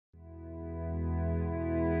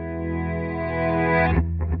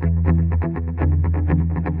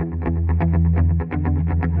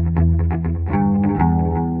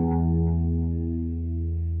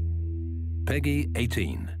PEGI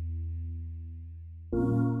 18.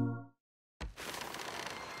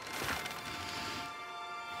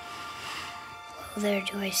 Oh, there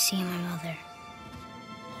do I see my mother.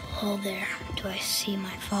 Oh, there do I see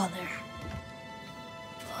my father.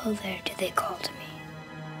 Oh, there do they call to me.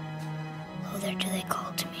 Oh, there do they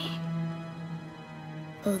call to me.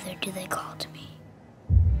 Oh, there do they call to me.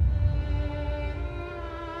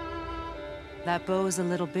 That bow's a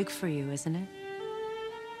little big for you, isn't it?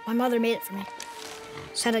 My mother made it for me.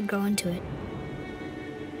 Said I'd grow into it.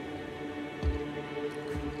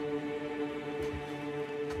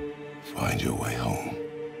 Find your way home.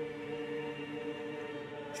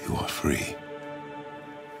 You are free.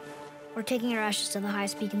 We're taking our ashes to the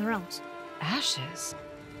highest peak in the realms. Ashes?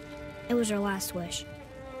 It was our last wish.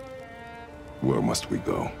 Where must we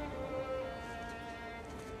go?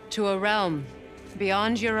 To a realm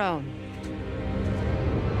beyond your own.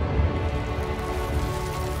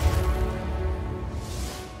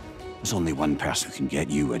 There's only one person who can get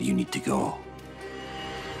you where you need to go.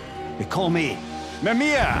 They call me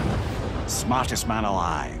Mimir, smartest man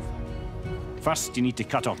alive. First, you need to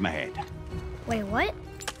cut off my head. Wait, what?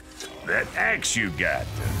 That axe you got.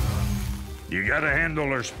 You gotta handle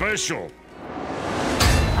her special.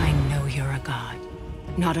 I know you're a god.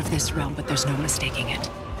 Not of this realm, but there's no mistaking it.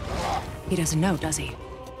 He doesn't know, does he?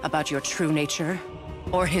 About your true nature?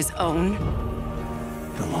 Or his own?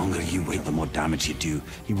 The longer you wait, the more damage you do.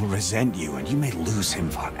 He will resent you, and you may lose him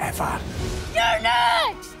forever. You're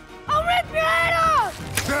next! I'll rip your head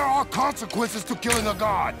off! There are consequences to killing a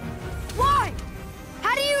god! Why?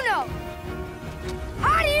 How do you know?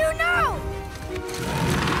 How do you know?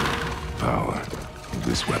 Power of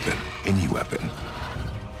this weapon, any weapon,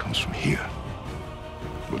 comes from here.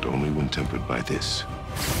 But only when tempered by this.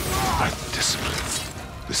 By the discipline,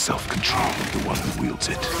 the self-control of the one who wields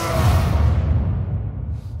it.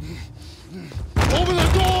 Open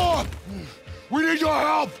the door! We need your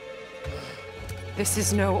help! This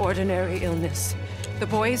is no ordinary illness. The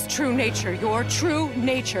boy's true nature, your true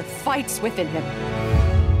nature, fights within him.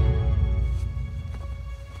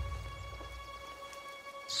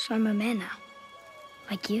 So I'm a man now.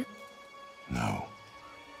 Like you? No.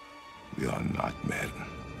 We are not men.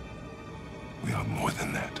 We are more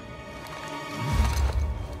than that.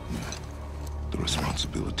 The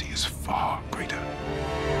responsibility is far greater.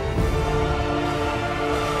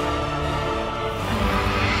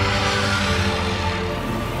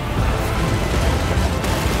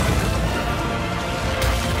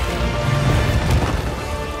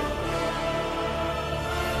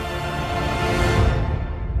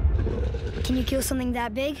 Can you kill something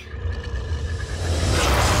that big?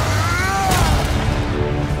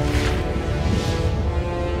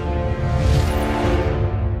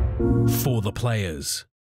 For the players.